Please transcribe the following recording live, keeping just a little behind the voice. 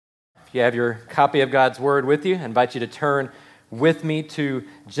If you have your copy of God's Word with you, I invite you to turn with me to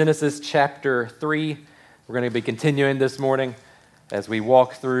Genesis chapter 3. We're going to be continuing this morning as we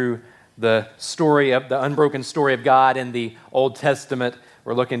walk through the story of the unbroken story of God in the Old Testament.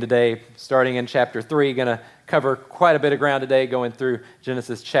 We're looking today, starting in chapter 3, going to cover quite a bit of ground today, going through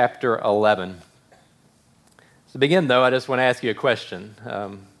Genesis chapter 11. To begin, though, I just want to ask you a question.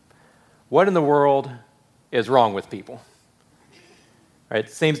 What in the world is wrong with people? Right, it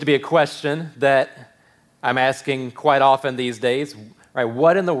seems to be a question that I'm asking quite often these days. Right,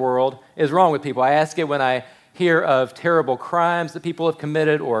 what in the world is wrong with people? I ask it when I hear of terrible crimes that people have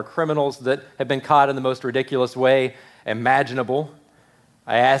committed or criminals that have been caught in the most ridiculous way imaginable.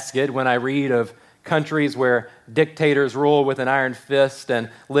 I ask it when I read of countries where dictators rule with an iron fist and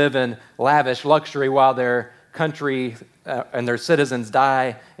live in lavish luxury while their country and their citizens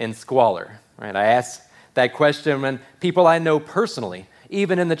die in squalor. Right, I ask that question when people I know personally,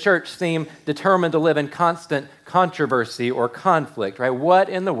 even in the church, seem determined to live in constant controversy or conflict, right? What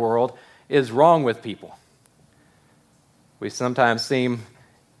in the world is wrong with people? We sometimes seem,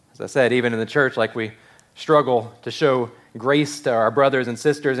 as I said, even in the church, like we struggle to show grace to our brothers and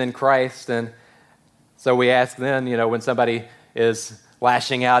sisters in Christ. And so we ask then, when somebody is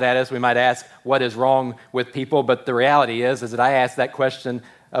lashing out at us, we might ask, what is wrong with people? But the reality is that I ask that question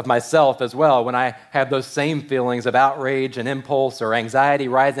of myself as well when I have those same feelings of outrage and impulse or anxiety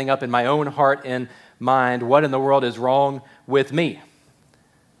rising up in my own heart and mind. What in the world is wrong with me?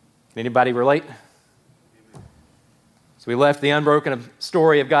 Anybody relate? So we left the unbroken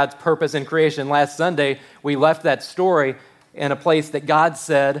story of God's purpose in creation last Sunday. We left that story in a place that God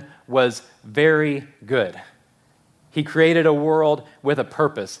said was very good. He created a world with a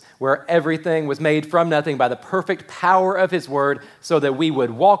purpose where everything was made from nothing by the perfect power of His Word so that we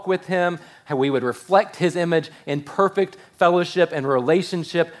would walk with Him and we would reflect His image in perfect fellowship and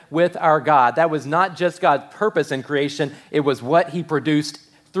relationship with our God. That was not just God's purpose in creation, it was what He produced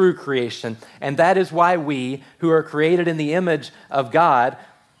through creation. And that is why we, who are created in the image of God,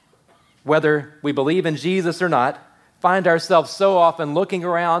 whether we believe in Jesus or not, find ourselves so often looking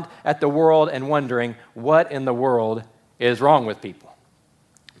around at the world and wondering, what in the world is wrong with people?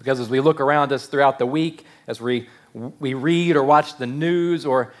 Because as we look around us throughout the week, as we read or watch the news,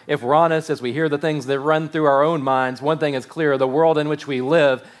 or if we're honest, as we hear the things that run through our own minds, one thing is clear: the world in which we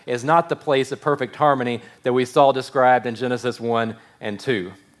live is not the place of perfect harmony that we saw described in Genesis 1 and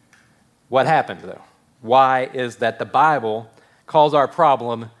 2. What happened, though? Why is that the Bible calls our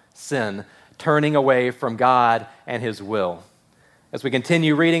problem sin, turning away from God and His will? As we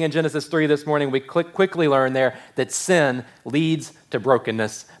continue reading in Genesis 3 this morning, we quickly learn there that sin leads to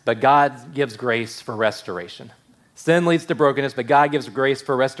brokenness, but God gives grace for restoration. Sin leads to brokenness, but God gives grace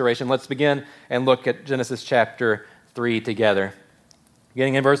for restoration. Let's begin and look at Genesis chapter 3 together.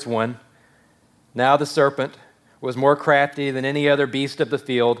 Beginning in verse 1. Now the serpent was more crafty than any other beast of the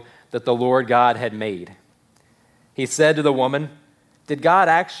field that the Lord God had made. He said to the woman, "Did God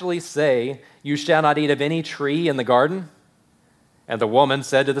actually say, 'You shall not eat of any tree in the garden'?" And the woman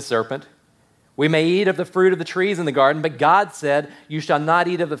said to the serpent, "We may eat of the fruit of the trees in the garden, but God said, 'You shall not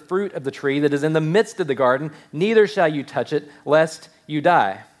eat of the fruit of the tree that is in the midst of the garden, neither shall you touch it, lest you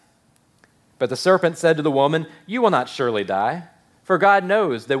die.' But the serpent said to the woman, 'You will not surely die, for God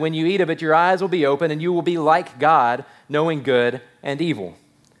knows that when you eat of it, your eyes will be open, and you will be like God, knowing good and evil.'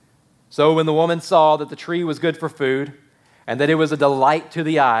 So when the woman saw that the tree was good for food, and that it was a delight to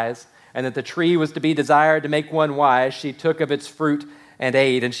the eyes, and that the tree was to be desired to make one wise, she took of its fruit and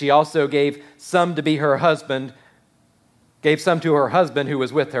ate. And she also gave some to her husband who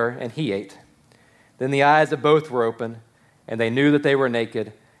was with her, and he ate. Then the eyes of both were open, and they knew that they were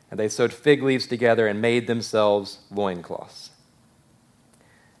naked, and they sewed fig leaves together and made themselves loincloths."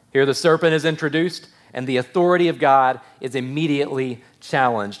 Here the serpent is introduced, and the authority of God is immediately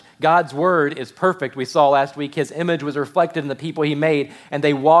challenged. God's word is perfect. We saw last week His image was reflected in the people He made, and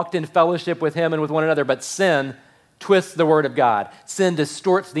they walked in fellowship with Him and with one another. But sin twists the word of God. Sin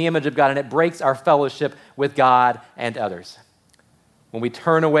distorts the image of God, and it breaks our fellowship with God and others. When we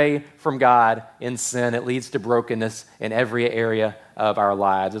turn away from God in sin, it leads to brokenness in every area of our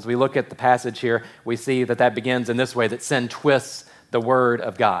lives. As we look at the passage here, we see that begins in this way, that sin twists the word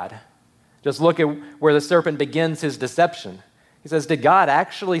of God. Just look at where the serpent begins his deception. He says, "Did God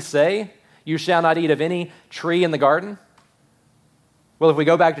actually say, 'You shall not eat of any tree in the garden'?" Well, if we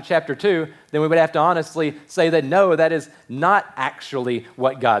go back to chapter 2, then we would have to honestly say that no, that is not actually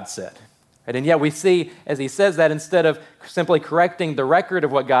what God said. And yet we see, as he says that, instead of simply correcting the record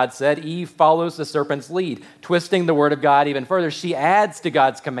of what God said, Eve follows the serpent's lead, twisting the word of God even further. She adds to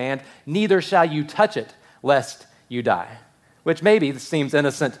God's command, "Neither shall you touch it, lest you die," which maybe seems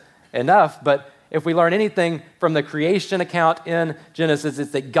innocent enough, but if we learn anything from the creation account in Genesis,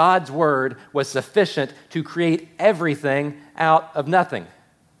 it's that God's word was sufficient to create everything out of nothing.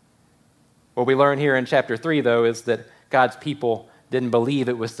 What we learn here in chapter 3, though, is that God's people didn't believe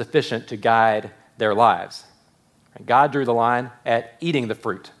it was sufficient to guide their lives. God drew the line at eating the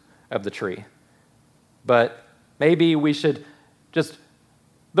fruit of the tree. But maybe we should just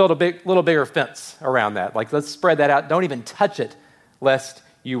build a little bigger fence around that. Like, let's spread that out. Don't even touch it, lest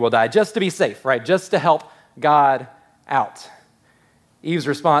you will die, just to be safe, right? Just to help God out. Eve's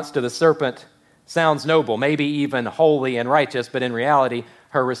response to the serpent sounds noble, maybe even holy and righteous, but in reality,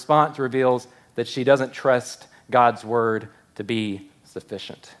 her response reveals that she doesn't trust God's word to be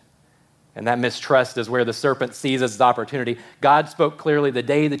sufficient. And that mistrust is where the serpent seizes his opportunity. God spoke clearly, the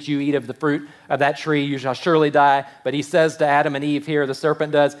day that you eat of the fruit of that tree, you shall surely die. But he says to Adam and Eve here, the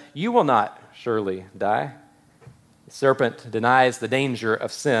serpent does, you will not surely die. The serpent denies the danger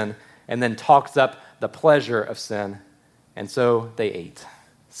of sin and then talks up the pleasure of sin. And so they ate.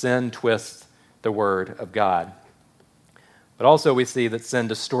 Sin twists the word of God. But also we see that sin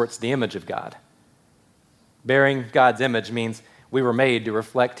distorts the image of God. Bearing God's image means we were made to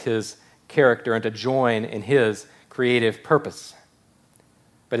reflect his character and to join in his creative purpose.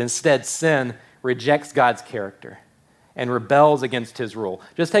 But instead, sin rejects God's character and rebels against his rule.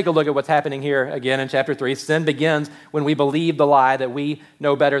 Just take a look at what's happening here again in chapter 3. Sin begins when we believe the lie that we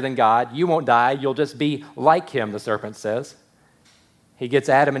know better than God. You won't die, you'll just be like him, the serpent says. He gets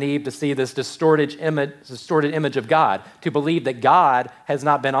Adam and Eve to see this distorted image of God, to believe that God has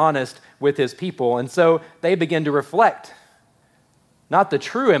not been honest with his people. And so they begin to reflect not the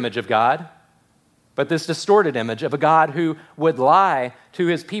true image of God, but this distorted image of a God who would lie to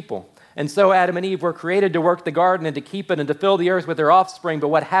his people. And so Adam and Eve were created to work the garden and to keep it and to fill the earth with their offspring. But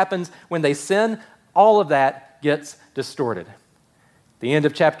what happens when they sin? All of that gets distorted. At the end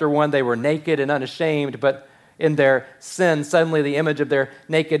of chapter 1, they were naked and unashamed, but in their sin, suddenly the image of their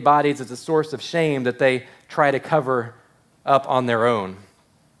naked bodies is a source of shame that they try to cover up on their own.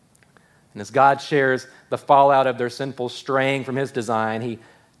 And as God shares the fallout of their sinful straying from his design, he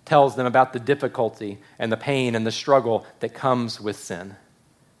tells them about the difficulty and the pain and the struggle that comes with sin.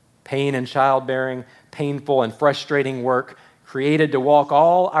 Pain in childbearing, painful and frustrating work, created to walk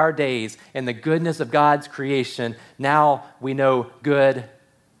all our days in the goodness of God's creation. Now we know good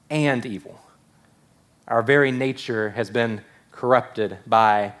and evil. Our very nature has been corrupted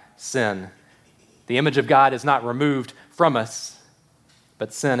by sin. The image of God is not removed from us,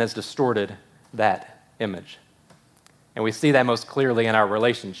 but sin has distorted that image. And we see that most clearly in our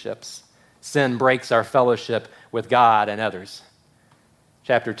relationships. Sin breaks our fellowship with God and others.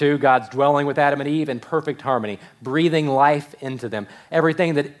 Chapter 2, God's dwelling with Adam and Eve in perfect harmony, breathing life into them.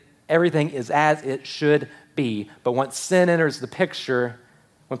 Everything is as it should be. But once sin enters the picture,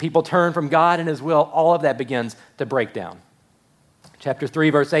 when people turn from God and his will, all of that begins to break down. Chapter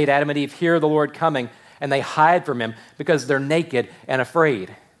 3, verse 8, Adam and Eve hear the Lord coming, and they hide from him because they're naked and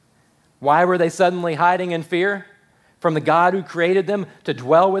afraid. Why were they suddenly hiding in fear? From the God who created them to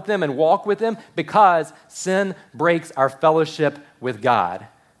dwell with them and walk with them? Because sin breaks our fellowship with God,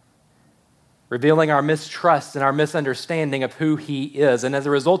 revealing our mistrust and our misunderstanding of who he is. And as a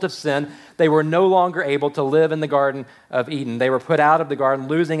result of sin, they were no longer able to live in the Garden of Eden. They were put out of the garden,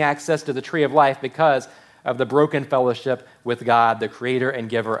 losing access to the tree of life because of the broken fellowship with God, the creator and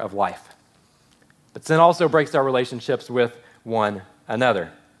giver of life. But sin also breaks our relationships with one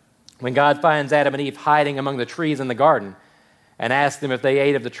another. When God finds Adam and Eve hiding among the trees in the garden and asked them if they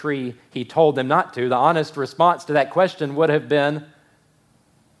ate of the tree he told them not to, the honest response to that question would have been,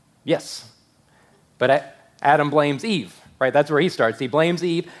 yes. But Adam blames Eve, right? That's where he starts. He blames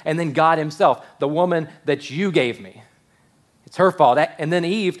Eve and then God himself, the woman that you gave me. It's her fault. And then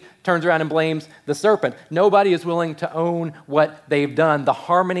Eve turns around and blames the serpent. Nobody is willing to own what they've done. The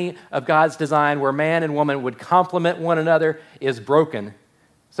harmony of God's design where man and woman would complement one another is broken.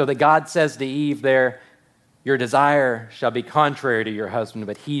 So that God says to Eve there, your desire shall be contrary to your husband,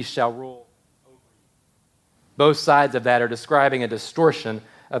 but he shall rule over you. Both sides of that are describing a distortion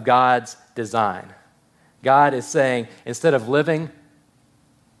of God's design. God is saying, instead of living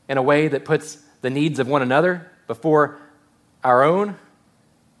in a way that puts the needs of one another before our own,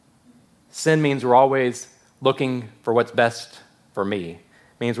 sin means we're always looking for what's best for me. It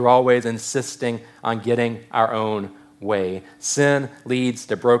means we're always insisting on getting our own way. Sin leads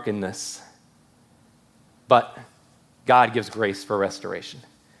to brokenness, but God gives grace for restoration.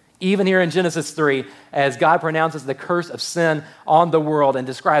 Even here in Genesis 3, as God pronounces the curse of sin on the world and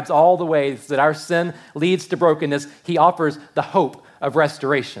describes all the ways that our sin leads to brokenness, he offers the hope of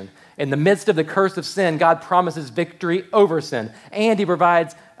restoration. In the midst of the curse of sin, God promises victory over sin, and he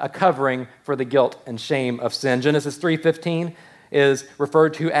provides a covering for the guilt and shame of sin. Genesis 3:15 is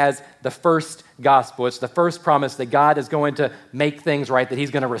referred to as the first gospel. It's the first promise that God is going to make things right, that he's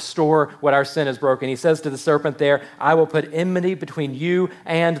going to restore what our sin has broken. He says to the serpent there, I will put enmity between you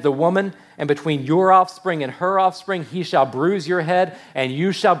and the woman, and between your offspring and her offspring. He shall bruise your head, and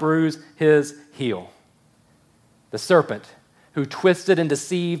you shall bruise his heel. The serpent who twisted and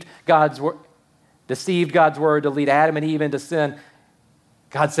deceived God's word to lead Adam and Eve into sin,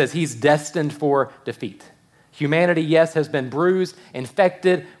 God says he's destined for defeat. Humanity, yes, has been bruised,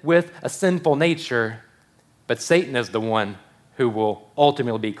 infected with a sinful nature, but Satan is the one who will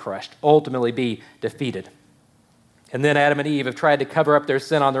ultimately be crushed, ultimately be defeated. And then Adam and Eve have tried to cover up their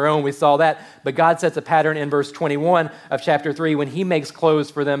sin on their own. We saw that. But God sets a pattern in verse 21 of chapter 3 when he makes clothes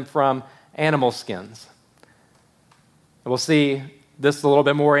for them from animal skins. We'll see this a little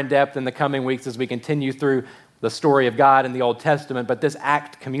bit more in depth in the coming weeks as we continue through the story of God in the Old Testament. But this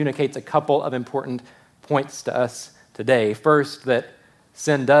act communicates a couple of important points to us today. First, that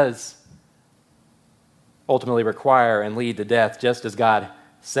sin does ultimately require and lead to death, just as God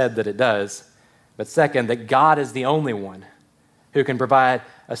said that it does. But second, that God is the only one who can provide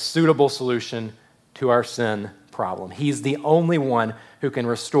a suitable solution to our sin problem. He's the only one who can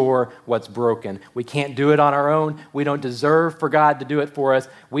restore what's broken. We can't do it on our own. We don't deserve for God to do it for us.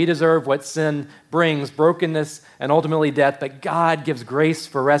 We deserve what sin brings, brokenness and ultimately death, but God gives grace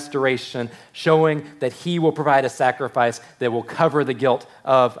for restoration, showing that he will provide a sacrifice that will cover the guilt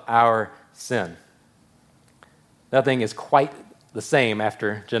of our sin. Nothing is quite the same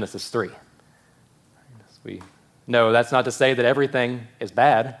after Genesis 3. We know that's not to say that everything is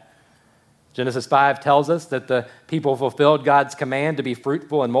bad. Genesis 5 tells us that the people fulfilled God's command to be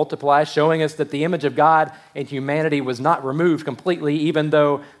fruitful and multiply, showing us that the image of God in humanity was not removed completely, even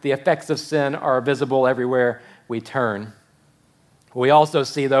though the effects of sin are visible everywhere we turn. What we also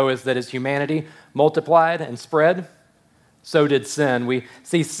see, though, is that as humanity multiplied and spread, so did sin. We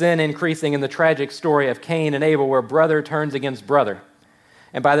see sin increasing in the tragic story of Cain and Abel, where brother turns against brother.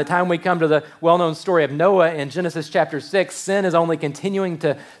 And by the time we come to the well-known story of Noah in Genesis chapter 6, sin is only continuing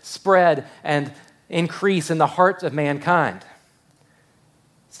to spread and increase in the hearts of mankind.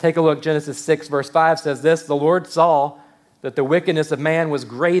 Let's take a look. Genesis 6 verse 5 says this, the Lord saw that the wickedness of man was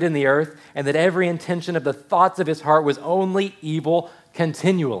great in the earth, and that every intention of the thoughts of his heart was only evil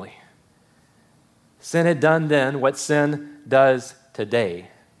continually. Sin had done then what sin does today.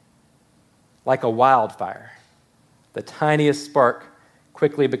 Like a wildfire, the tiniest spark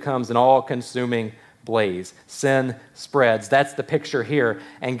quickly becomes an all-consuming blaze. Sin spreads. That's the picture here.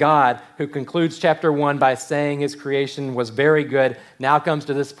 And God, who concludes chapter 1 by saying his creation was very good, now comes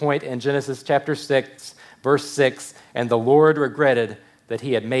to this point in Genesis chapter 6, verse 6, and the Lord regretted that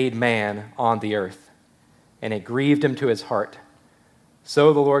he had made man on the earth, and it grieved him to his heart.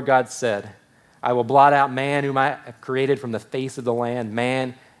 So the Lord God said, I will blot out man whom I have created from the face of the land,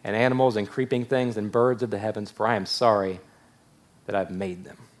 man and animals and creeping things and birds of the heavens, for I am sorry that I've made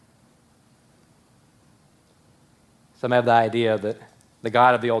them. Some have the idea that the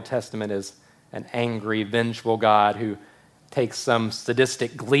God of the Old Testament is an angry, vengeful God who takes some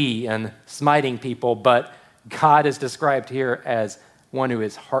sadistic glee in smiting people, but God is described here as one who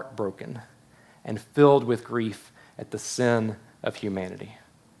is heartbroken and filled with grief at the sin of humanity.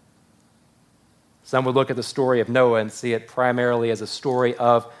 Some would look at the story of Noah and see it primarily as a story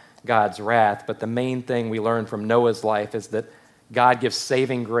of God's wrath, but the main thing we learn from Noah's life is that God gives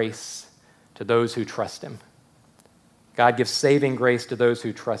saving grace to those who trust him. God gives saving grace to those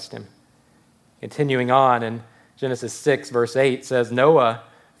who trust him. Continuing on in Genesis 6, verse 8 says, Noah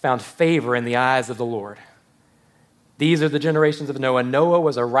found favor in the eyes of the Lord. These are the generations of Noah. Noah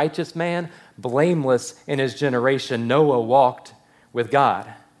was a righteous man, blameless in his generation. Noah walked with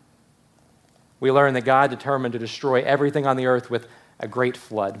God. We learn that God determined to destroy everything on the earth with a great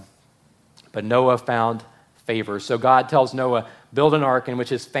flood. But Noah found favor. So God tells Noah, build an ark in which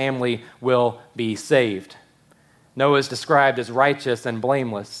his family will be saved. Noah is described as righteous and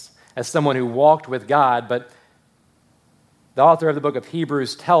blameless, as someone who walked with God, but the author of the book of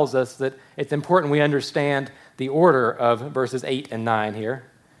Hebrews tells us that it's important we understand the order of verses 8 and 9 here,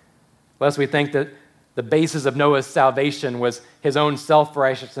 lest we think that the basis of Noah's salvation was his own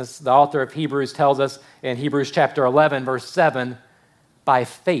self-righteousness. The author of Hebrews tells us in Hebrews chapter 11, verse 7, by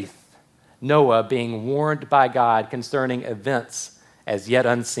faith, Noah, being warned by God concerning events as yet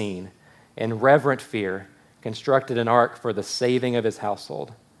unseen, in reverent fear, constructed an ark for the saving of his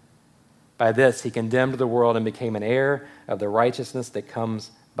household. By this, he condemned the world and became an heir of the righteousness that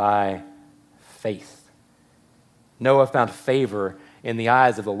comes by faith. Noah found favor in the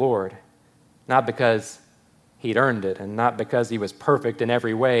eyes of the Lord, not because he'd earned it, and not because he was perfect in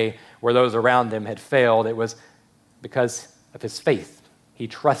every way where those around him had failed. It was because of his faith. He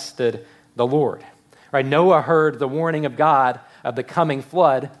trusted the Lord. Right? Noah heard the warning of God of the coming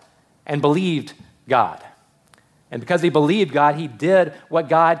flood and believed God. And because he believed God, he did what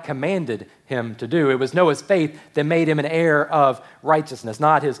God commanded him to do. It was Noah's faith that made him an heir of righteousness,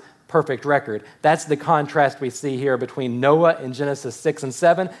 not his perfect record. That's the contrast we see here between Noah in Genesis 6 and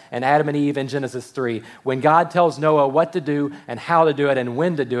 7 and Adam and Eve in Genesis 3. When God tells Noah what to do and how to do it and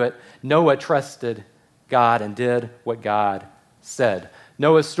when to do it, Noah trusted God and did what God said.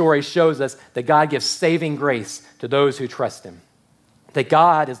 Noah's story shows us that God gives saving grace to those who trust him. That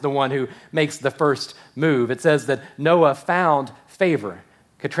God is the one who makes the first move. It says that Noah found favor.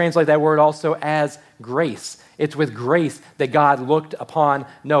 Could translate that word also as grace. It's with grace that God looked upon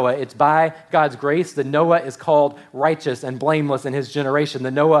Noah. It's by God's grace that Noah is called righteous and blameless in his generation.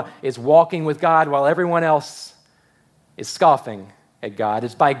 That Noah is walking with God while everyone else is scoffing at God.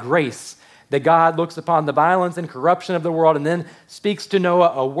 It's by grace that God looks upon the violence and corruption of the world and then speaks to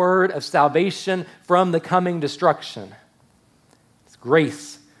Noah a word of salvation from the coming destruction. It's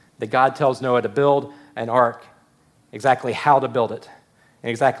grace that God tells Noah to build an ark, exactly how to build it, and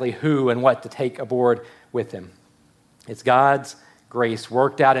exactly who and what to take aboard with him. It's God's grace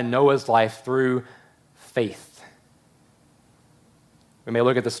worked out in Noah's life through faith. We may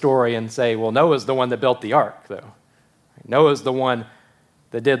look at the story and say, well, Noah's the one that built the ark, though. Noah's the one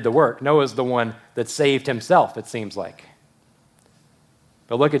that did the work. Noah's the one that saved himself, it seems like.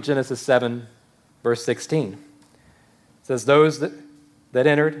 But look at Genesis 7, verse 16. It says, those that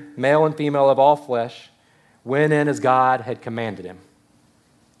entered, male and female of all flesh, went in as God had commanded him,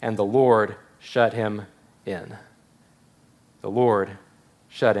 and the Lord shut him in. The Lord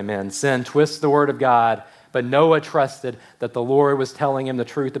shut him in. Sin twists the word of God, but Noah trusted that the Lord was telling him the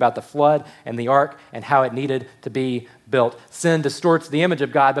truth about the flood and the ark and how it needed to be built. Sin distorts the image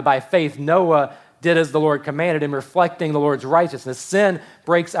of God, but by faith, Noah did as the Lord commanded him, reflecting the Lord's righteousness. Sin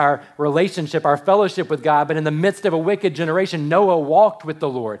breaks our relationship, our fellowship with God, but in the midst of a wicked generation, Noah walked with the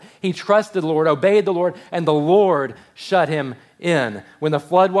Lord. He trusted the Lord, obeyed the Lord, and the Lord shut him in. When the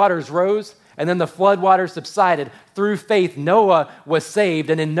floodwaters rose, and then the floodwaters subsided, through faith, Noah was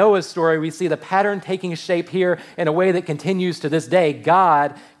saved. And in Noah's story, we see the pattern taking shape here in a way that continues to this day.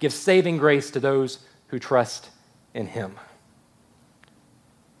 God gives saving grace to those who trust in him.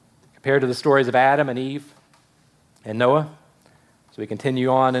 Compared to the stories of Adam and Eve and Noah, as we continue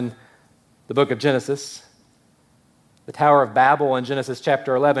on in the book of Genesis, the Tower of Babel in Genesis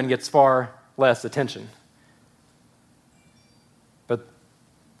chapter 11 gets far less attention. But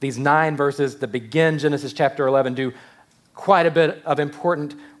these 9 verses that begin Genesis chapter 11 do quite a bit of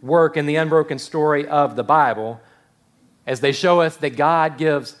important work in the unbroken story of the Bible as they show us that God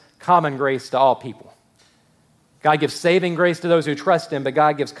gives common grace to all people. God gives saving grace to those who trust him, but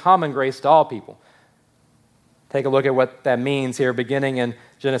God gives common grace to all people. Take a look at what that means here, beginning in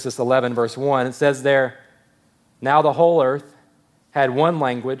Genesis 11, verse 1. It says there, now the whole earth had one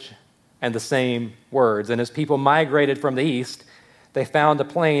language and the same words. And as people migrated from the east, they found a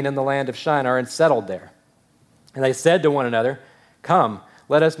plain in the land of Shinar and settled there. And they said to one another, come,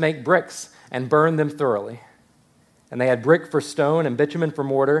 let us make bricks and burn them thoroughly. And they had brick for stone and bitumen for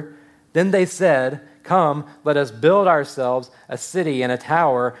mortar. Then they said, come, let us build ourselves a city and a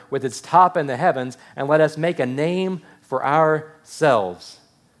tower with its top in the heavens, and let us make a name for ourselves,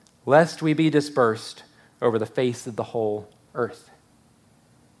 lest we be dispersed over the face of the whole earth.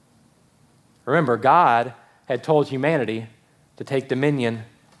 Remember, God had told humanity to take dominion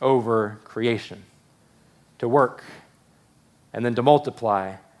over creation, to work, and then to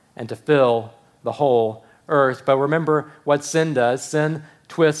multiply, and to fill the whole earth. But remember what sin does. Sin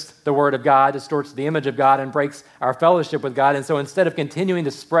twists the word of God, distorts the image of God, and breaks our fellowship with God. And so instead of continuing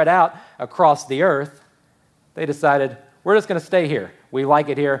to spread out across the earth, they decided, we're just going to stay here. We like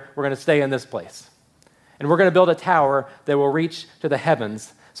it here. We're going to stay in this place. And we're going to build a tower that will reach to the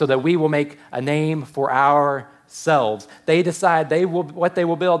heavens so that we will make a name for ourselves. They decide what they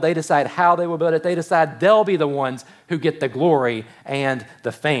will build. They decide how they will build it. They decide they'll be the ones who get the glory and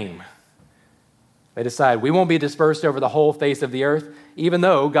the fame. They decide we won't be dispersed over the whole face of the earth, even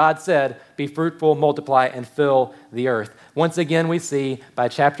though God said, be fruitful, multiply, and fill the earth. Once again, we see by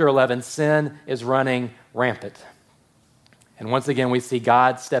chapter 11, sin is running rampant. And once again, we see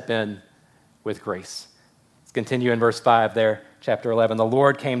God step in with grace. Let's continue in verse 5 there, chapter 11. The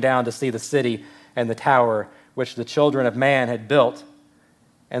Lord came down to see the city and the tower which the children of man had built.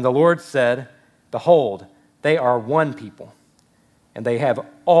 And the Lord said, behold, they are one people, and they have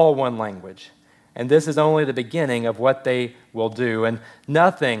all one language. And this is only the beginning of what they will do. And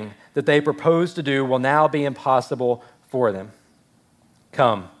nothing that they propose to do will now be impossible for them.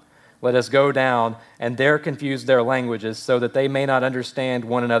 Come, let us go down and there confuse their languages so that they may not understand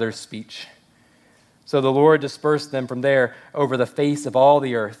one another's speech. So the Lord dispersed them from there over the face of all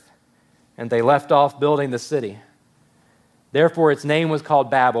the earth, and they left off building the city. Therefore its name was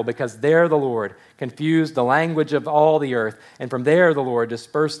called Babel, because there the Lord confused the language of all the earth, and from there the Lord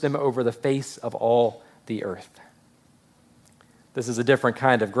dispersed them over the face of all the earth. This is a different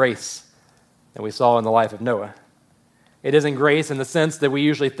kind of grace than we saw in the life of Noah. It isn't grace in the sense that we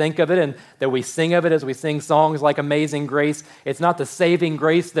usually think of it and that we sing of it as we sing songs like Amazing Grace. It's not the saving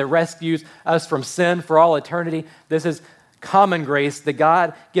grace that rescues us from sin for all eternity. This is common grace that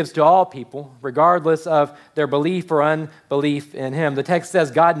God gives to all people, regardless of their belief or unbelief in Him. The text says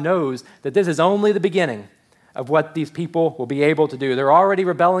God knows that this is only the beginning of what these people will be able to do. They're already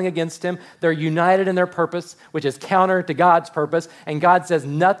rebelling against Him. They're united in their purpose, which is counter to God's purpose. And God says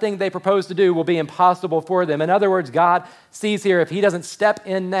nothing they propose to do will be impossible for them. In other words, God sees here if He doesn't step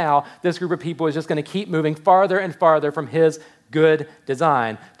in now, this group of people is just going to keep moving farther and farther from His good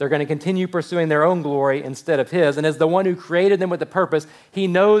design. They're going to continue pursuing their own glory instead of His. And as the one who created them with a purpose, He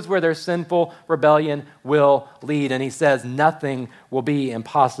knows where their sinful rebellion will lead. And He says nothing will be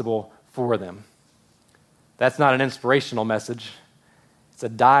impossible for them. That's not an inspirational message. It's a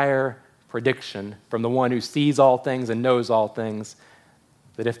dire prediction from the one who sees all things and knows all things,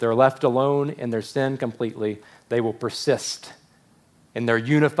 that if they're left alone in their sin completely, they will persist in their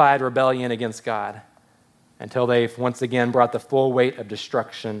unified rebellion against God until they've once again brought the full weight of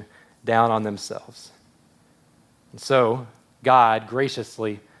destruction down on themselves. And so God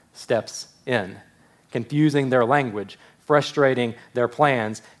graciously steps in, confusing their language, frustrating their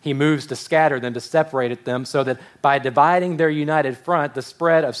plans. He moves to scatter them, to separate them, so that by dividing their united front, the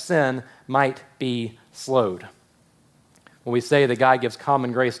spread of sin might be slowed. When we say that God gives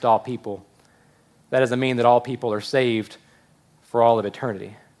common grace to all people, that doesn't mean that all people are saved for all of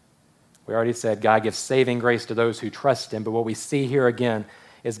eternity. We already said God gives saving grace to those who trust Him, but what we see here again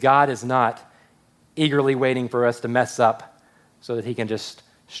is God is not eagerly waiting for us to mess up so that He can just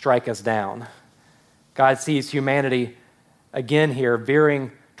strike us down. God sees humanity again here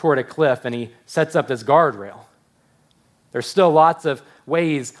veering toward a cliff, and He sets up this guardrail. There's still lots of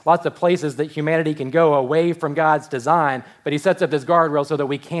ways, lots of places that humanity can go away from God's design, but He sets up this guardrail so that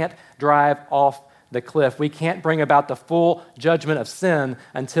we can't drive off the cliff. We can't bring about the full judgment of sin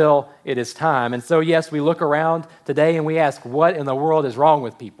until it is time. And so, yes, we look around today and we ask, what in the world is wrong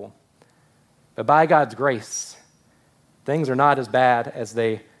with people? But by God's grace, things are not as bad as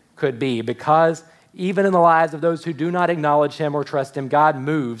they could be, because even in the lives of those who do not acknowledge Him or trust Him, God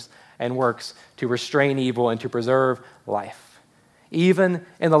moves and works to restrain evil and to preserve life. Even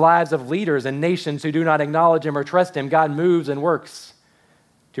in the lives of leaders and nations who do not acknowledge Him or trust Him, God moves and works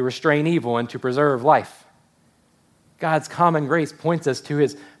to restrain evil and to preserve life. God's common grace points us to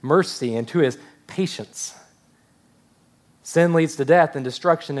His mercy and to His patience. Sin leads to death and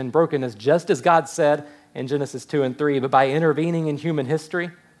destruction and brokenness, just as God said in Genesis 2 and 3, but by intervening in human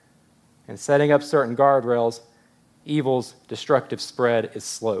history and setting up certain guardrails, evil's destructive spread is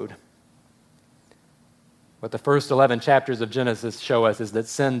slowed. What the first 11 chapters of Genesis show us is that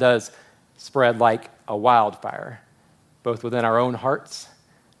sin does spread like a wildfire, both within our own hearts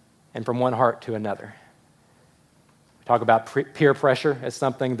and from one heart to another. We talk about peer pressure as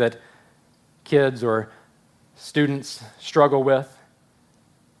something that kids or students struggle with,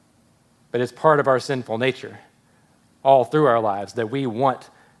 but it's part of our sinful nature all through our lives that we want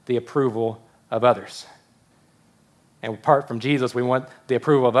the approval of others. And apart from Jesus, we want the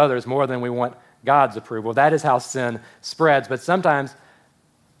approval of others more than we want God's approval. That is how sin spreads. But sometimes,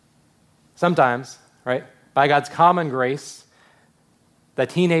 right, by God's common grace, the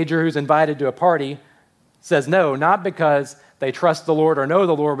teenager who's invited to a party says no, not because they trust the Lord or know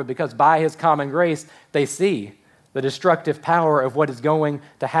the Lord, but because by His common grace, they see the destructive power of what is going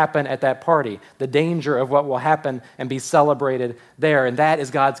to happen at that party, the danger of what will happen and be celebrated there, and that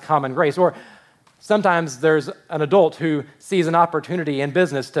is God's common grace. Or sometimes there's an adult who sees an opportunity in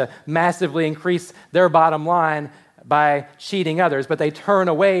business to massively increase their bottom line by cheating others, but they turn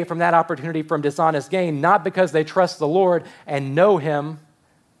away from that opportunity from dishonest gain, not because they trust the Lord and know Him,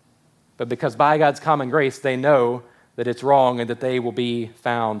 but because by God's common grace, they know that it's wrong and that they will be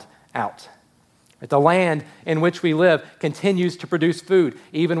found out. The land in which we live continues to produce food,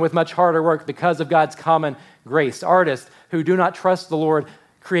 even with much harder work, because of God's common grace. Artists who do not trust the Lord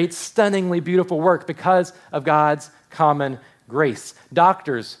create stunningly beautiful work because of God's common grace.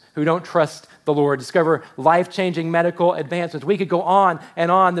 Doctors who don't trust the Lord discover life-changing medical advancements. We could go on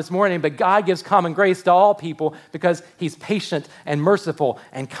and on this morning, but God gives common grace to all people because he's patient and merciful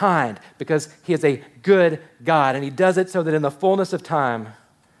and kind, because he is a good God, and he does it so that in the fullness of time,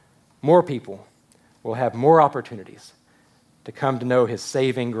 more people will have more opportunities to come to know his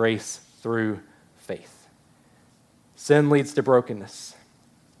saving grace through faith. Sin leads to brokenness,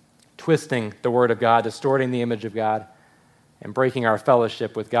 twisting the word of God, distorting the image of God, and breaking our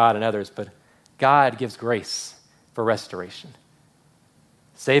fellowship with God and others. But God gives grace for restoration.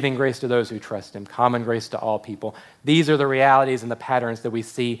 Saving grace to those who trust him, common grace to all people. These are the realities and the patterns that we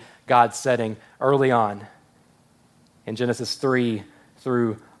see God setting early on in Genesis 3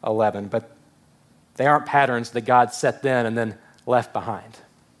 through 11. But they aren't patterns that God set then and then left behind.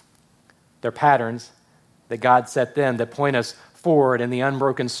 They're patterns that God set then that point us forward in the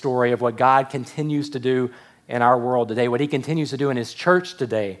unbroken story of what God continues to do in our world today, what he continues to do in his church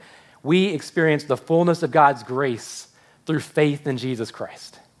today. We experience the fullness of God's grace through faith in Jesus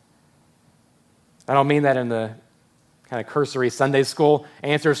Christ. I don't mean that in the kind of cursory Sunday school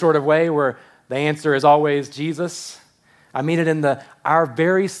answer sort of way where the answer is always Jesus. I mean it in our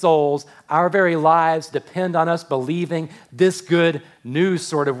very souls, our very lives depend on us believing this good news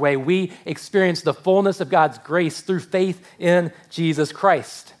sort of way. We experience the fullness of God's grace through faith in Jesus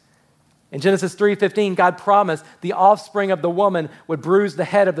Christ. In Genesis 3:15, God promised the offspring of the woman would bruise the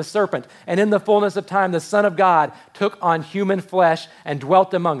head of the serpent. And in the fullness of time, the Son of God took on human flesh and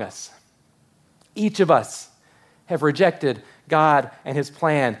dwelt among us. Each of us have rejected God and his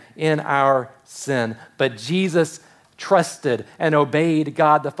plan in our sin. But Jesus trusted and obeyed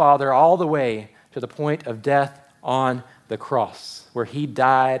God the Father all the way to the point of death on the cross, where he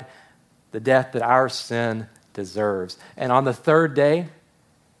died the death that our sin deserves. And on the third day,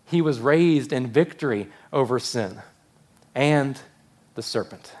 he was raised in victory over sin and the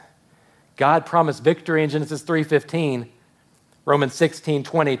serpent. God promised victory in Genesis 3:15. Romans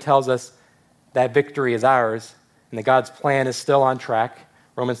 16:20 tells us that victory is ours and that God's plan is still on track.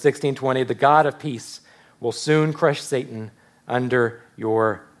 Romans 16:20, the God of peace will soon crush Satan under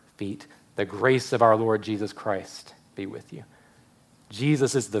your feet. The grace of our Lord Jesus Christ be with you.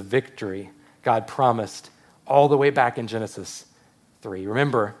 Jesus is the victory God promised all the way back in Genesis 3.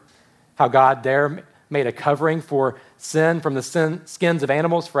 Remember how God there made a covering for sin from the skins of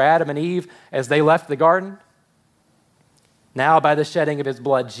animals for Adam and Eve as they left the garden? Now, by the shedding of his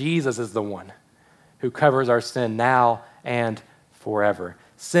blood, Jesus is the one who covers our sin now and forever.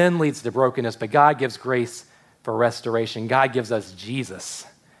 Sin leads to brokenness, but God gives grace for restoration. God gives us Jesus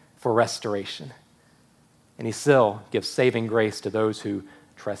for restoration. And he still gives saving grace to those who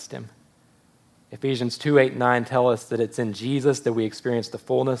trust him. Ephesians 2:8-9 tell us that it's in Jesus that we experience the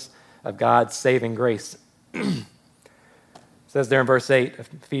fullness of God's saving grace. It says there in verse 8 of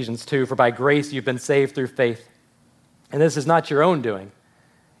Ephesians 2, for by grace you've been saved through faith. And this is not your own doing.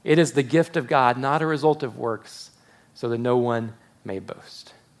 It is the gift of God, not a result of works, so that no one may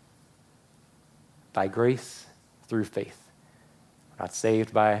boast. By grace through faith. We're not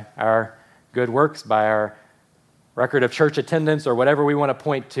saved by our good works, by our record of church attendance, or whatever we want to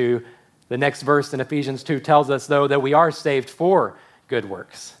point to. The next verse in Ephesians 2 tells us, though, that we are saved for good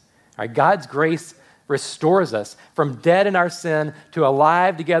works. All right, God's grace restores us from dead in our sin to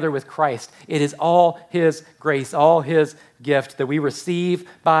alive together with Christ. It is all his grace, all his gift that we receive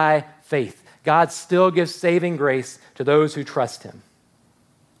by faith. God still gives saving grace to those who trust him.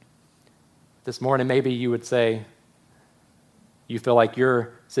 This morning, maybe you would say you feel like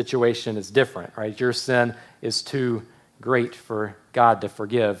your situation is different, right? Your sin is too great for God to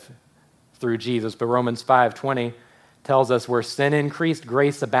forgive through Jesus. But Romans 5:20 tells us where sin increased,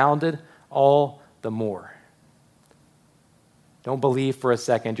 grace abounded all the more. Don't believe for a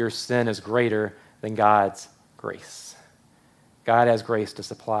second your sin is greater than God's grace. God has grace to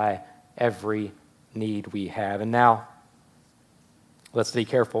supply every need we have. And now, let's be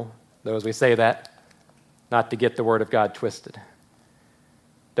careful, though, as we say that, not to get the word of God twisted.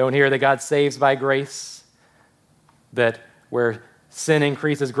 Don't hear that God saves by grace, that where sin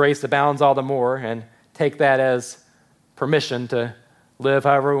increases, grace abounds all the more, and take that as permission to live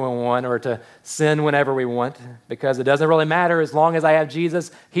however we want or to sin whenever we want, because it doesn't really matter as long as I have Jesus,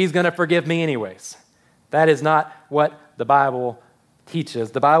 he's going to forgive me anyways. That is not what the Bible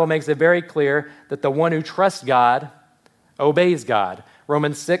teaches. The Bible makes it very clear that the one who trusts God obeys God.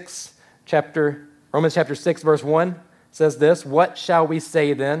 Romans chapter 6, verse 1 says this, what shall we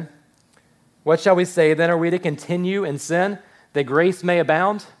say then? What shall we say then? Are we to continue in sin that grace may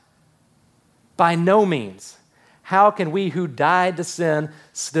abound? By no means. How can we who died to sin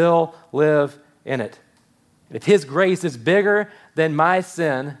still live in it? If his grace is bigger than my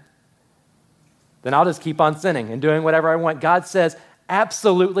sin, then I'll just keep on sinning and doing whatever I want. God says,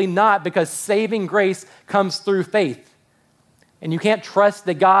 absolutely not, because saving grace comes through faith. And you can't trust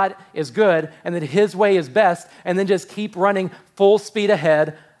that God is good and that his way is best and then just keep running full speed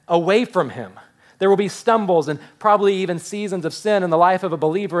ahead away from him. There will be stumbles and probably even seasons of sin in the life of a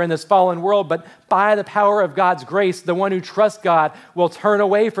believer in this fallen world, but by the power of God's grace, the one who trusts God will turn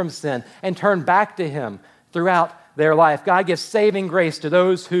away from sin and turn back to him throughout their life. God gives saving grace to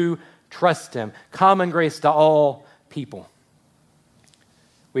those who trust him, common grace to all people.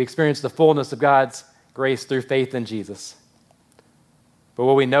 We experience the fullness of God's grace through faith in Jesus. But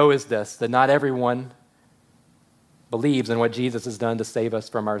what we know is this, that not everyone believes in what Jesus has done to save us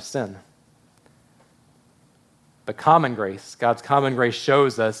from our sin. But common grace, God's common grace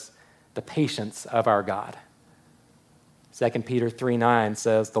shows us the patience of our God. 2 Peter 3:9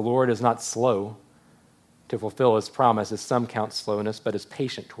 says, "The Lord is not slow to fulfill his promise, as some count slowness, but is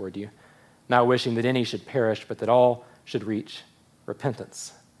patient toward you, not wishing that any should perish, but that all should reach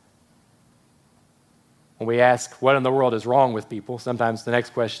repentance." When we ask what in the world is wrong with people, sometimes the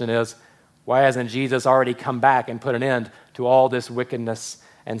next question is, why hasn't Jesus already come back and put an end to all this wickedness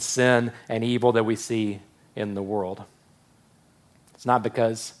and sin and evil that we see in the world? It's not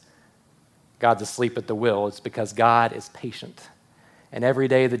because God's asleep at the wheel. It's because God is patient. And every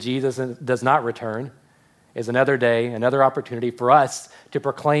day that Jesus does not return is another day, another opportunity for us to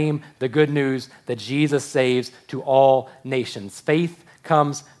proclaim the good news that Jesus saves to all nations. Faith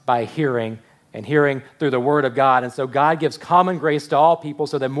comes by hearing, and hearing through the word of God. And so God gives common grace to all people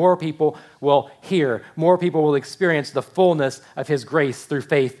so that more people will hear, more people will experience the fullness of his grace through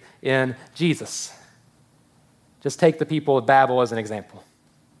faith in Jesus. Just take the people of Babel as an example.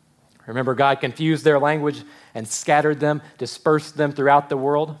 Remember, God confused their language and scattered them, dispersed them throughout the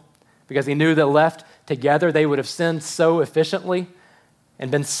world, because he knew that left together they would have sinned so efficiently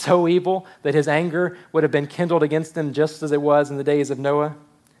and been so evil that his anger would have been kindled against them just as it was in the days of Noah.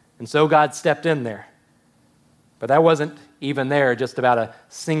 And so God stepped in there. But that wasn't even there just about a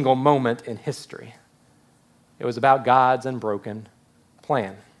single moment in history. It was about God's unbroken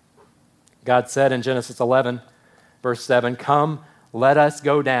plan. God said in Genesis 11, verse 7, "Come, let us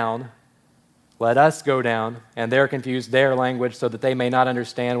go down. Let us go down." And they're confused their language so that they may not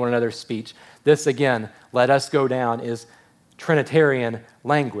understand one another's speech. This again, "let us go down," is Trinitarian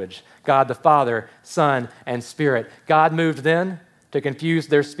language. God the Father, Son, and Spirit. God moved then to confuse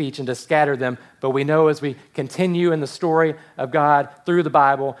their speech and to scatter them. But we know as we continue in the story of God through the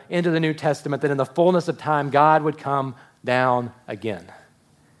Bible into the New Testament that in the fullness of time, God would come down again.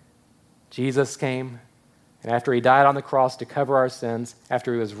 Jesus came, and after he died on the cross to cover our sins,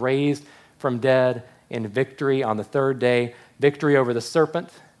 after he was raised from dead in victory on the third day, victory over the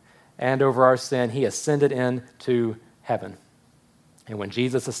serpent and over our sin, he ascended into heaven. And when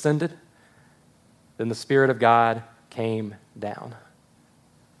Jesus ascended, then the Spirit of God came down.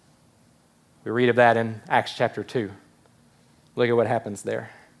 We read of that in Acts chapter 2. Look at what happens there.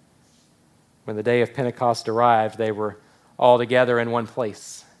 When the day of Pentecost arrived, they were all together in one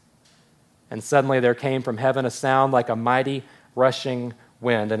place. And suddenly there came from heaven a sound like a mighty rushing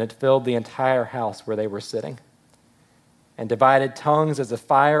wind, and it filled the entire house where they were sitting. And divided tongues as a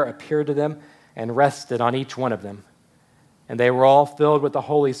fire appeared to them and rested on each one of them. And they were all filled with the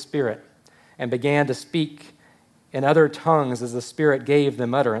Holy Spirit and began to speak in other tongues as the Spirit gave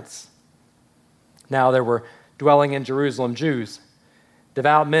them utterance. Now there were dwelling in Jerusalem Jews,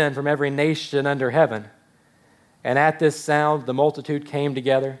 devout men from every nation under heaven. And at this sound the multitude came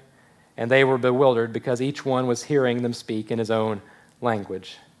together, and they were bewildered because each one was hearing them speak in his own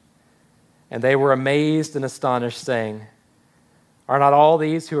language. And they were amazed and astonished, saying, "Are not all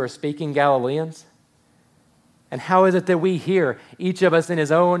these who are speaking Galileans? And how is it that we hear, each of us in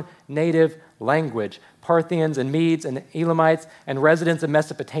his own native language, Parthians and Medes and Elamites and residents of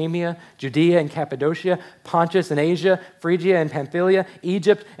Mesopotamia, Judea and Cappadocia, Pontus and Asia, Phrygia and Pamphylia,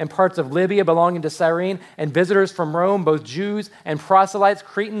 Egypt and parts of Libya belonging to Cyrene, and visitors from Rome, both Jews and proselytes,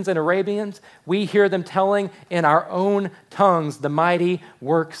 Cretans and Arabians? We hear them telling in our own tongues the mighty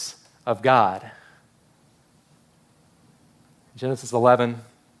works of God." Genesis 11,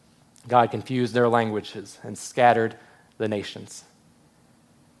 God confused their languages and scattered the nations.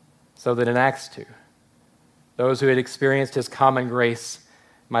 So that in Acts 2, those who had experienced his common grace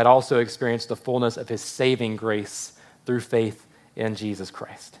might also experience the fullness of his saving grace through faith in Jesus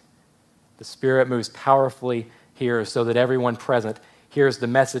Christ. The Spirit moves powerfully here so that everyone present hears the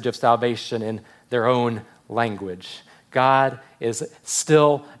message of salvation in their own language. God is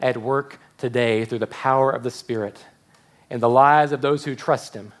still at work today through the power of the Spirit in the lives of those who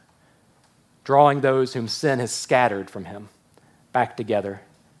trust him, drawing those whom sin has scattered from him back together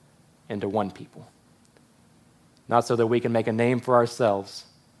into one people. Not so that we can make a name for ourselves,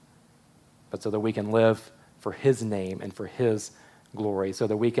 but so that we can live for his name and for his glory, so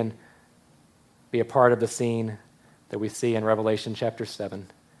that we can be a part of the scene that we see in Revelation chapter 7.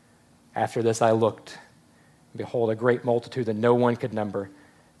 After this I looked, and behold, a great multitude that no one could number,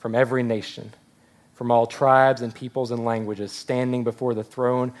 from every nation, from all tribes and peoples and languages, standing before the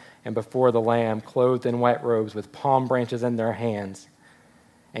throne and before the Lamb, clothed in white robes with palm branches in their hands,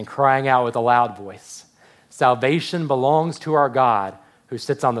 and crying out with a loud voice, "Salvation belongs to our God who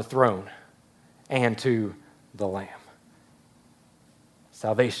sits on the throne and to the Lamb."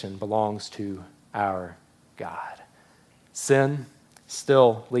 Salvation belongs to our God. Sin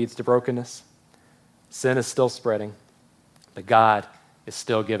still leads to brokenness. Sin is still spreading, but God is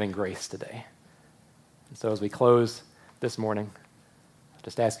still giving grace today. And so as we close this morning, I'll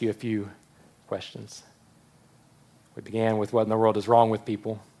just ask you a few questions. We began with what in the world is wrong with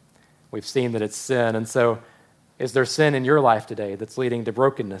people. We've seen that it's sin. And so is there sin in your life today that's leading to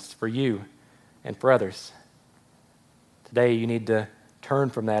brokenness for you and for others? Today you need to turn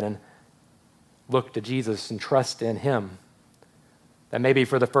from that and look to Jesus and trust in him. That may be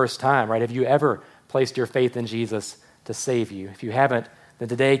for the first time, right? Have you ever placed your faith in Jesus to save you? If you haven't, then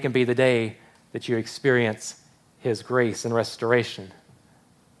today can be the day that you experience his grace and restoration.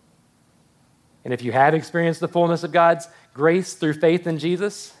 And if you have experienced the fullness of God's grace through faith in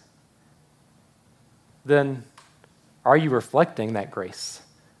Jesus, then are you reflecting that grace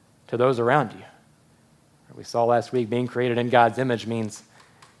to those around you? We saw last week being created in God's image means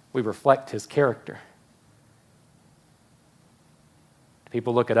we reflect his character.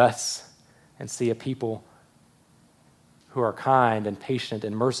 People look at us and see a people who are kind and patient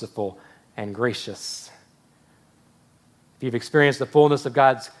and merciful and gracious. If you've experienced the fullness of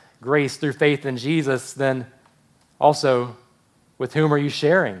God's grace through faith in Jesus, then also with whom are you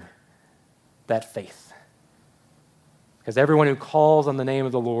sharing that faith? Because everyone who calls on the name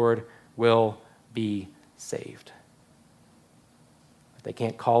of the Lord will be saved. But they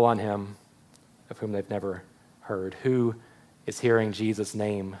can't call on him of whom they've never heard. Who is hearing Jesus'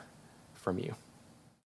 name from you?